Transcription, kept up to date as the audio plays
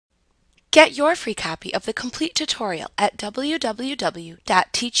Get your free copy of the complete tutorial at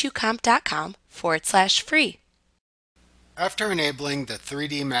www.teachucomp.com/free. After enabling the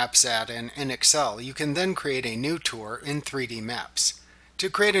 3D Maps add-in in Excel, you can then create a new tour in 3D Maps. To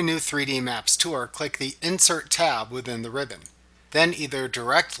create a new 3D Maps tour, click the Insert tab within the ribbon. Then either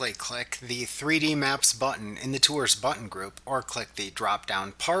directly click the 3D Maps button in the Tours button group, or click the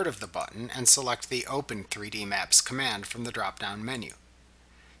drop-down part of the button and select the Open 3D Maps command from the drop-down menu.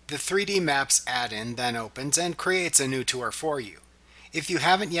 The 3D Maps add-in then opens and creates a new tour for you. If you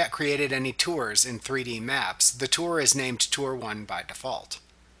haven't yet created any tours in 3D Maps, the tour is named Tour 1 by default.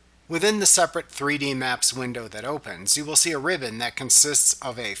 Within the separate 3D Maps window that opens, you will see a ribbon that consists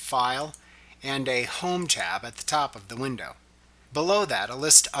of a File and a Home tab at the top of the window. Below that, a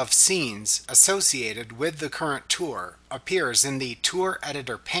list of scenes associated with the current tour appears in the Tour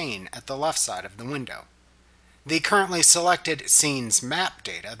Editor pane at the left side of the window. The currently selected scene's map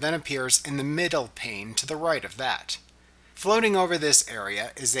data then appears in the middle pane to the right of that. Floating over this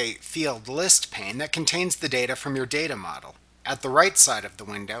area is a field list pane that contains the data from your data model. At the right side of the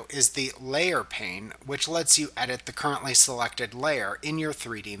window is the layer pane, which lets you edit the currently selected layer in your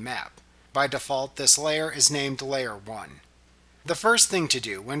 3D map. By default, this layer is named Layer 1. The first thing to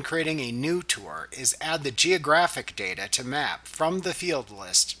do when creating a new tour is add the geographic data to map from the field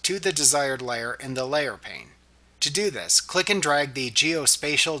list to the desired layer in the layer pane. To do this, click and drag the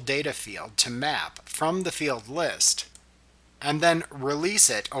geospatial data field to map from the field list, and then release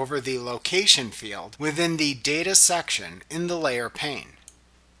it over the location field within the data section in the layer pane.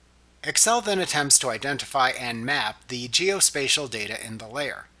 Excel then attempts to identify and map the geospatial data in the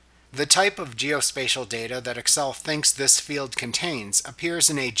layer. The type of geospatial data that Excel thinks this field contains appears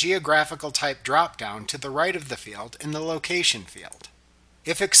in a geographical type dropdown to the right of the field in the location field.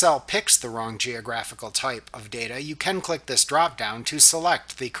 If Excel picks the wrong geographical type of data, you can click this dropdown to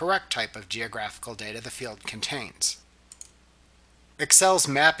select the correct type of geographical data the field contains. Excel's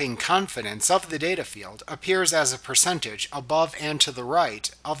mapping confidence of the data field appears as a percentage above and to the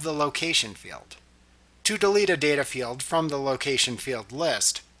right of the location field. To delete a data field from the location field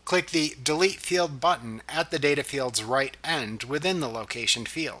list, click the Delete Field button at the data field's right end within the location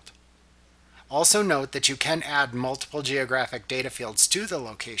field. Also note that you can add multiple geographic data fields to the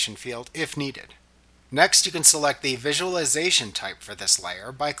location field if needed. Next, you can select the visualization type for this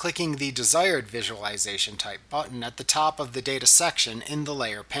layer by clicking the desired visualization type button at the top of the data section in the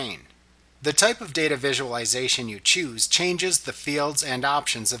layer pane. The type of data visualization you choose changes the fields and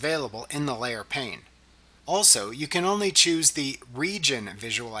options available in the layer pane. Also, you can only choose the region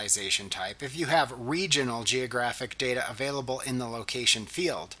visualization type if you have regional geographic data available in the location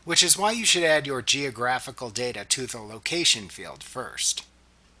field, which is why you should add your geographical data to the location field first.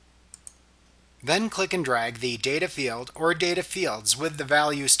 Then click and drag the data field or data fields with the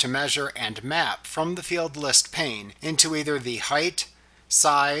values to measure and map from the field list pane into either the height,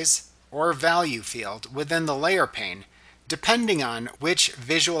 size, or value field within the layer pane, depending on which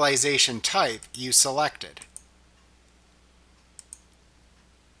visualization type you selected.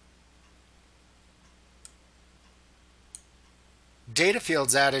 Data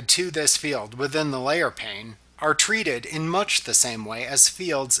fields added to this field within the layer pane are treated in much the same way as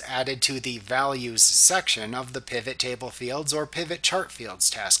fields added to the Values section of the Pivot Table Fields or Pivot Chart Fields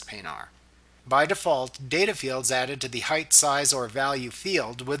task pane are. By default, data fields added to the height, size, or value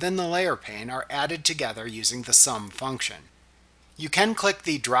field within the layer pane are added together using the sum function. You can click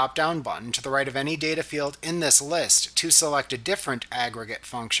the drop-down button to the right of any data field in this list to select a different aggregate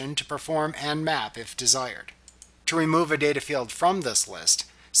function to perform and map if desired. To remove a data field from this list,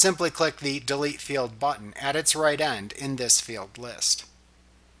 simply click the Delete Field button at its right end in this field list.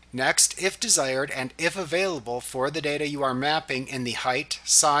 Next, if desired and if available for the data you are mapping in the height,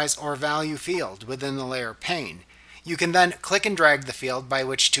 size, or value field within the layer pane, you can then click and drag the field by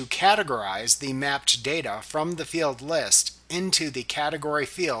which to categorize the mapped data from the field list into the category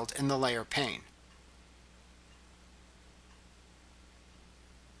field in the layer pane.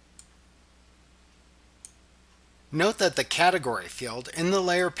 Note that the category field in the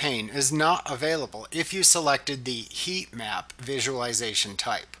layer pane is not available if you selected the heat map visualization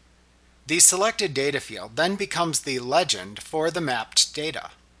type. The selected data field then becomes the legend for the mapped data.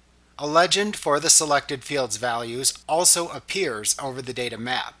 A legend for the selected field's values also appears over the data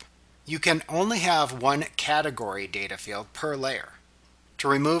map. You can only have one category data field per layer. To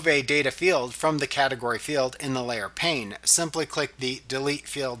remove a data field from the category field in the layer pane, simply click the Delete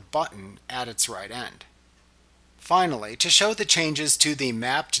Field button at its right end. Finally, to show the changes to the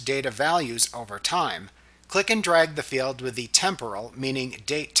mapped data values over time, click and drag the field with the temporal, meaning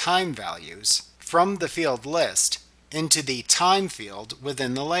date-time values, from the field list into the time field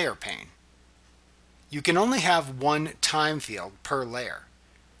within the layer pane. You can only have one time field per layer.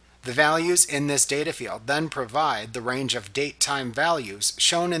 The values in this data field then provide the range of date-time values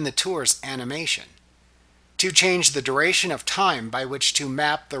shown in the tour's animation. To change the duration of time by which to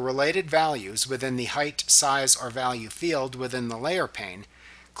map the related values within the height, size, or value field within the layer pane,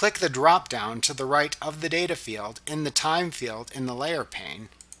 click the drop-down to the right of the data field in the time field in the layer pane,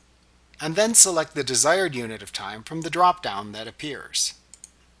 and then select the desired unit of time from the drop-down that appears.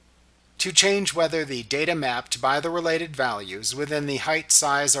 To change whether the data mapped by the related values within the height,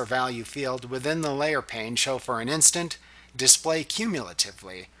 size, or value field within the layer pane show for an instant, display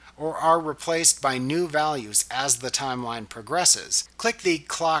cumulatively, or are replaced by new values as the timeline progresses, click the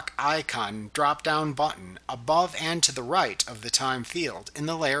clock icon drop-down button above and to the right of the time field in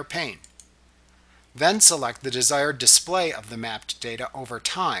the layer pane. Then select the desired display of the mapped data over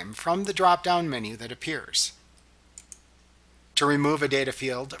time from the drop-down menu that appears. To remove a data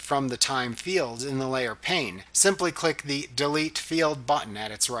field from the time field in the layer pane, simply click the Delete Field button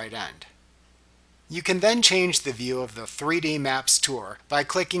at its right end. You can then change the view of the 3D Maps tour by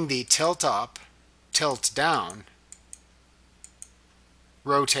clicking the Tilt Up, Tilt Down,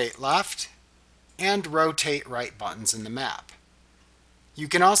 Rotate Left, and Rotate Right buttons in the map. You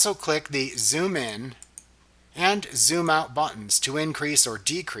can also click the Zoom In and Zoom Out buttons to increase or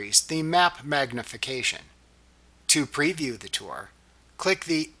decrease the map magnification. To preview the tour, click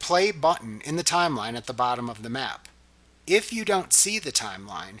the Play button in the timeline at the bottom of the map. If you don't see the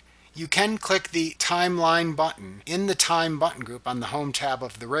timeline, you can click the Timeline button in the Time button group on the Home tab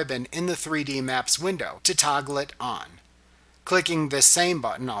of the ribbon in the 3D Maps window to toggle it on. Clicking this same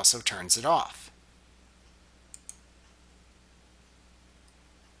button also turns it off.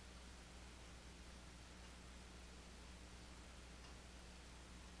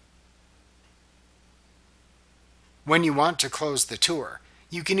 When you want to close the tour,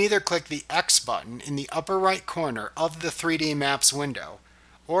 you can either click the X button in the upper right corner of the 3D Maps window,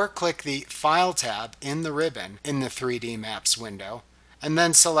 or click the File tab in the ribbon in the 3D Maps window, and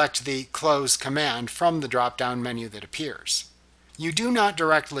then select the Close command from the drop-down menu that appears. You do not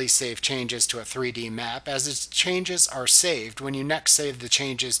directly save changes to a 3D map, as its changes are saved when you next save the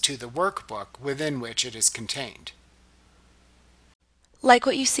changes to the workbook within which it is contained. Like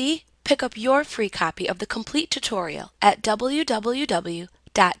what you see? Pick up your free copy of the complete tutorial at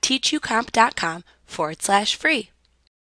www.teachucomp.com/free.